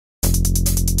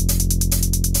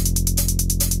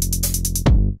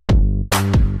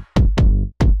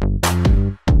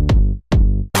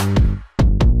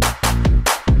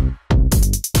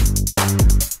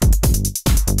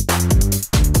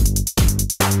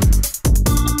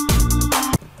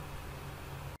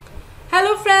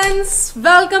friends,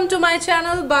 welcome to my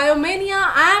channel Biomania.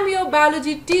 I am your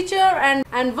biology teacher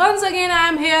and once again I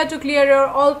am here to clear your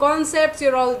all concepts,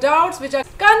 your all doubts which are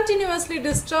continuously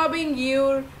disturbing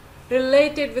you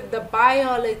related with the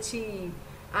biology.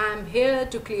 I am here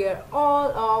to clear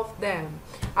all of them.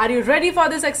 Are you ready for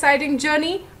this exciting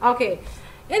journey? Okay.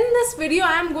 In this video,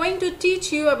 I am going to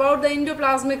teach you about the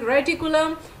endoplasmic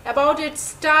reticulum, about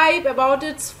its type, about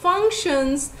its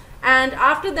functions, and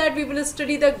after that we will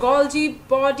study the Golgi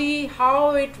body,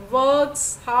 how it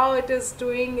works, how it is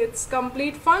doing its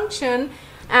complete function,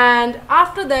 and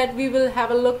after that we will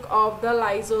have a look of the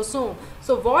lysosome.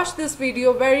 So watch this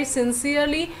video very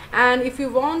sincerely, and if you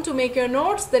want to make your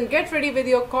notes, then get ready with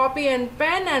your copy and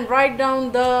pen and write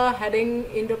down the heading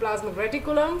endoplasmic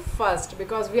reticulum first,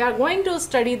 because we are going to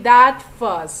study that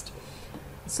first.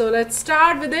 So let's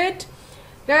start with it.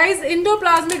 Guys,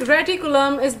 endoplasmic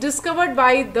reticulum is discovered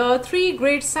by the three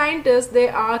great scientists. They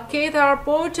are Cathar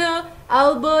Porter,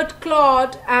 Albert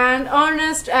Claude and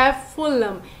Ernest F.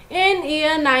 Fulham in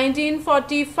year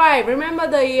 1945. Remember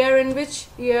the year in which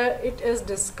year it is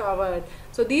discovered.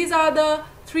 So these are the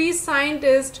three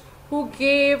scientists who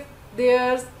gave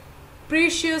their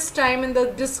precious time in the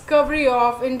discovery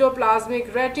of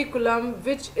endoplasmic reticulum,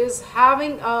 which is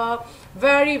having a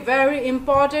very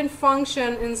important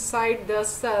function inside the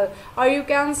cell, or you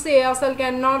can say a cell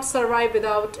cannot survive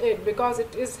without it because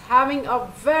it is having a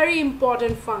very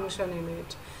important function in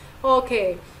it.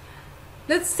 Okay,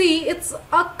 let's see. It's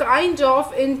a kind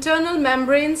of internal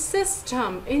membrane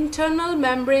system,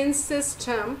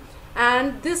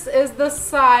 and this is the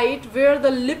site where the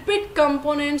lipid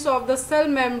components of the cell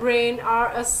membrane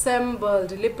are assembled.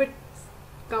 Lipid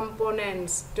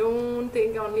components, don't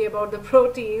think only about the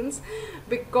proteins,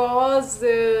 because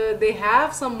they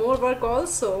have some more work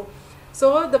also.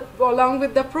 So along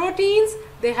with the proteins,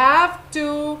 they have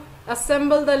to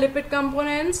assemble the lipid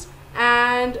components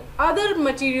and other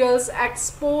materials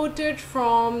exported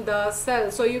from the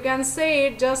cell. So you can say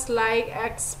it just like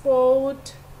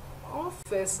export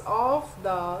office of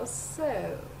the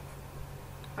cell.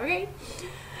 Okay,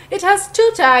 it has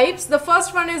two types. The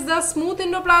first one is the smooth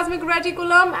endoplasmic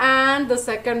reticulum and the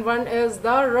second one is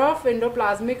the rough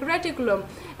endoplasmic reticulum.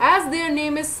 As their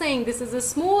name is saying, this is a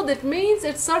smooth. It means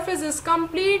its surface is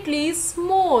completely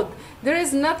smooth. There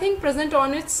is nothing present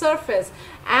on its surface.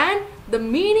 And the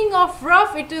meaning of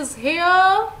rough, it is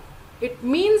here. It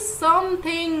means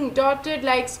something dotted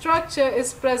like structure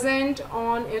is present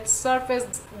on its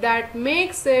surface that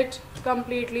makes it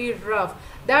completely rough.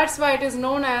 That's why it is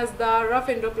known as the rough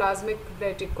endoplasmic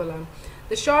reticulum.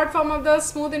 The short form of the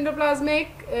smooth endoplasmic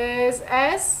is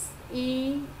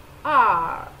SER,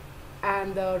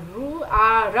 and the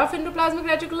rough endoplasmic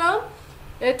reticulum,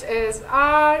 it is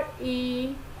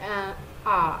RER.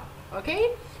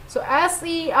 Okay, so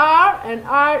SER and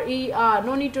RER.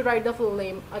 No need to write the full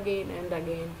name again and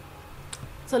again.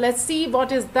 So let's see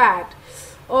what is that.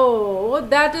 Oh,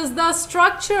 that is the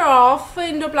structure of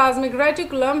endoplasmic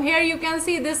reticulum. Here you can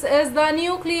see this is the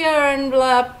nuclear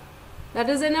envelope, that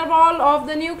is inner wall of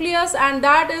the nucleus, and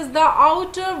that is the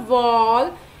outer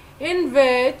wall in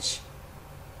which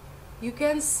you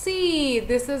can see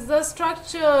this is the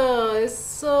structure. It's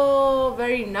so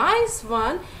very nice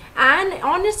one, and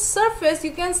on its surface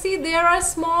you can see there are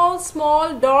small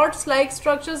dots like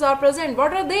structures are present.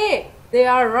 What are they? They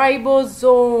are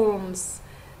ribosomes.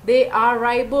 They are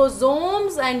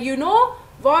ribosomes, and you know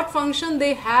what function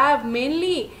they have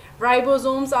mainly?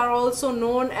 Ribosomes are also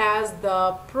known as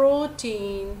the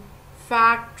protein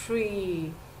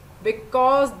factory,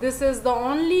 because this is the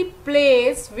only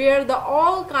place where the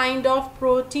all kind of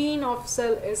protein of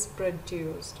cell is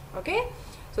produced. Okay,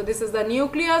 so this is the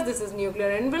nucleus, this is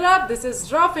nuclear envelope, this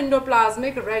is rough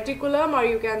endoplasmic reticulum, or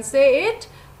you can say it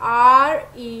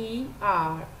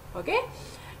RER. Okay,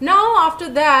 now after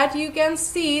that you can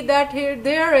see that here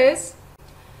there is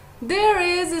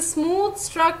a smooth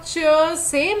structure,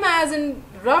 same as in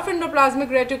rough endoplasmic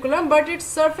reticulum, but its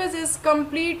surface is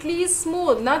completely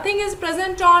smooth. Nothing is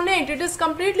present on it. It is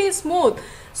completely smooth.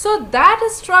 So that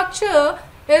structure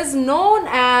is known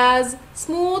as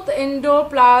smooth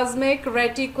endoplasmic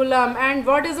reticulum. And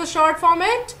what is the short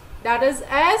format? That is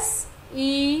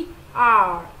SER.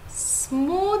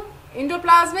 Smooth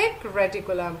endoplasmic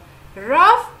reticulum.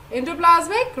 Rough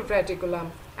endoplasmic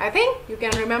reticulum. I think you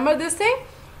can remember this thing.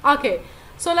 Okay,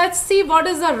 so let's see what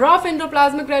is the rough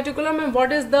endoplasmic reticulum and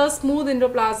what is the smooth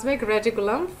endoplasmic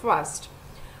reticulum first.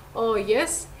 Oh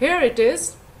yes, here it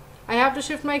is. I have to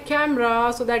shift my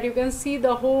camera so that you can see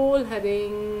the whole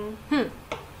heading.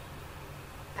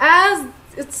 As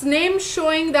its name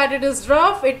showing that it is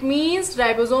rough, it means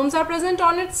ribosomes are present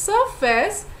on its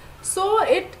surface. So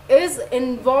it is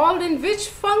involved in which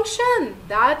function?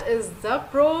 That is the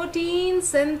protein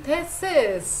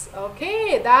synthesis.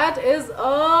 Okay, that is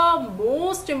a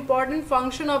most important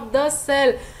function of the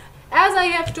cell. As I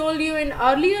have told you in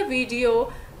earlier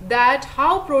video, that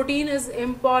how protein is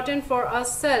important for a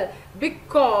cell,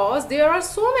 because there are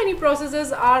so many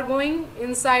processes are going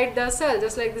inside the cell.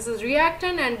 Just like this is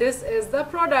reactant and this is the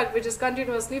product which is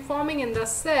continuously forming in the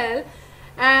cell,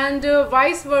 and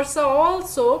vice versa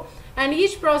also, and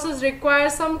each process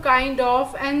requires some kind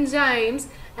of enzymes,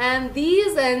 and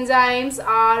these enzymes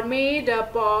are made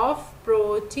up of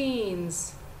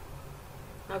proteins.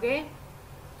 Okay,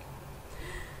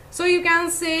 so you can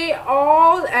say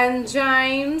all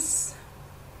enzymes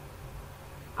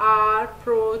are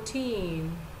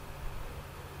protein.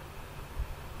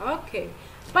 Okay,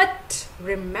 but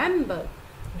remember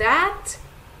that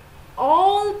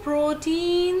all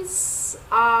proteins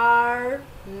are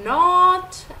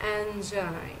not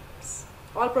enzymes.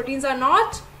 All proteins are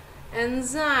not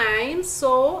enzymes,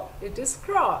 so it is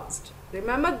crossed.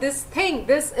 Remember this thing.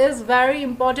 This is very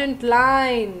important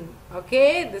line.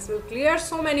 Okay, this will clear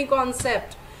so many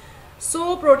concepts.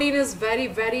 So protein is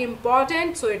very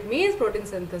important. So it means protein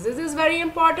synthesis is very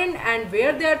important, and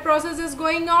where that process is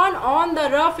going on the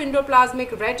rough endoplasmic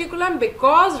reticulum,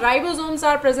 because ribosomes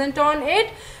are present on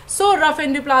it. So rough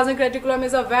endoplasmic reticulum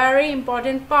is a very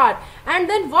important part. And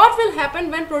then what will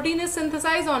happen when protein is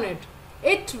synthesized on it?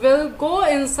 It will go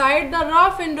inside the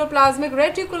rough endoplasmic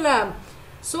reticulum.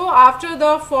 So after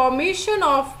the formation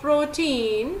of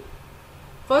protein,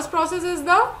 first process is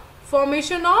the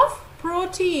formation of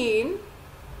protein,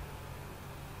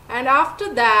 and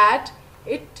after that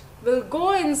it will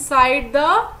go inside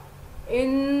the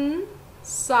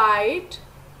endoplasmic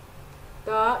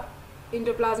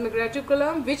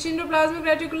reticulum. Which endoplasmic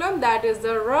reticulum? That is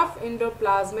the rough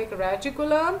endoplasmic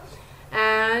reticulum,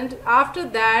 and after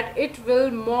that it will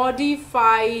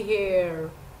modify here.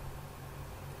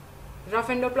 Rough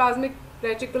endoplasmic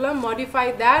reticulum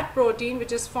modify that protein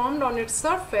which is formed on its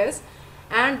surface,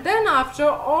 and then after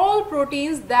all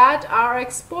proteins that are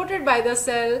exported by the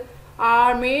cell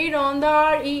are made on the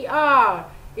RER.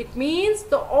 It means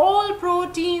the all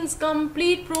proteins,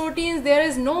 complete proteins, there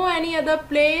is no any other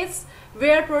place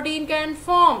where protein can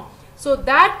form. So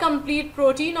that complete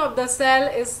protein of the cell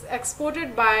is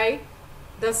exported by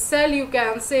the cell, you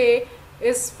can say,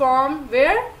 is formed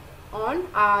where? On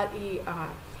RER.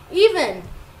 Even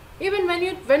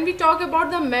when we talk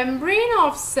about the membrane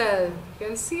of cell, you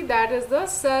can see that is the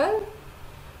cell,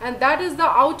 and that is the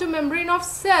outer membrane of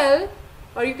cell,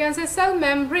 or you can say cell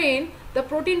membrane. The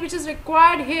protein which is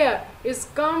required here is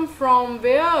come from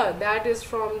where? That is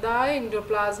from the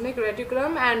endoplasmic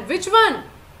reticulum. And which one?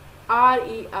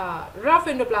 RER, rough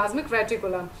endoplasmic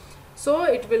reticulum. So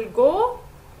it will go,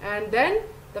 and then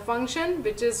the function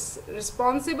which is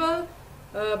responsible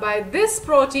by this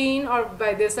protein or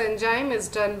by this enzyme is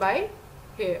done by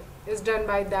here, is done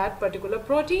by that particular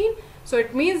protein. So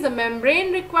it means the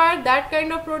membrane required, that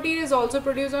kind of protein is also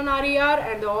produced on RER,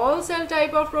 and the all cell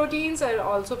type of proteins are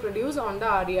also produced on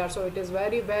the RER. So it is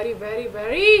very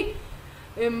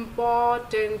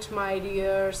important, my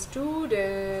dear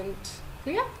student.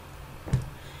 Clear?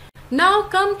 Now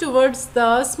come towards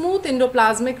the smooth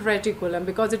endoplasmic reticulum,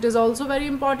 because it is also very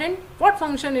important. What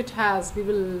function it has, we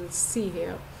will see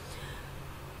here.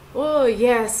 Oh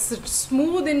yes,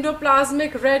 smooth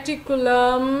endoplasmic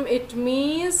reticulum, it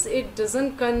means it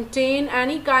doesn't contain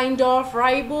any kind of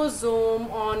ribosome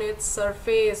on its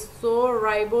surface. So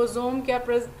ribosome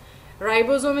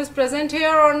is present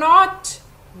here or not?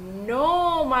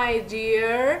 No, my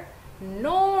dear,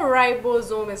 no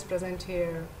ribosome is present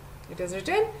here. It is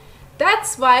written.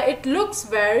 That's why it looks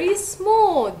very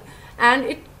smooth, and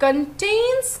it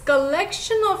contains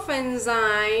collection of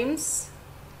enzymes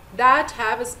that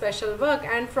have a special work.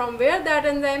 And from where that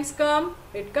enzymes come?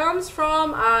 It comes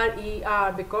from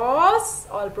RER, because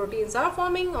all proteins are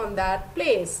forming on that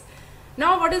place.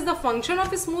 Now what is the function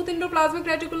of a smooth endoplasmic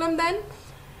reticulum then?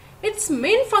 Its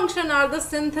main function are the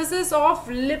synthesis of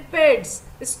lipids,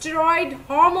 steroid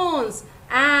hormones,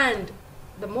 and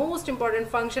the most important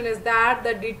function is that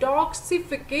the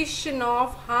detoxification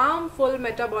of harmful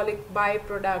metabolic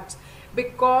byproducts,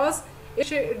 because if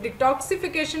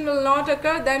detoxification will not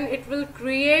occur, then it will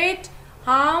create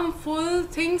harmful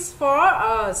things for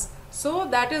us. So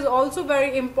that is also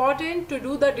very important to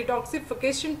do the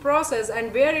detoxification process.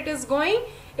 And where it is going?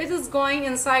 It is going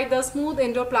inside the smooth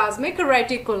endoplasmic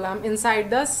reticulum,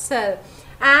 inside the cell.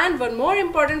 And one more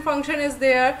important function is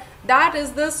there, that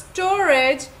is the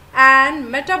storage and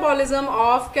metabolism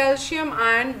of calcium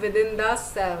ion within the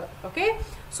cell. Okay,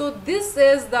 so this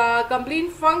is the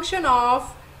complete function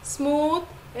of smooth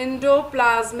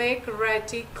endoplasmic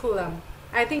reticulum.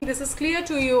 I think this is clear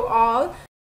to you all.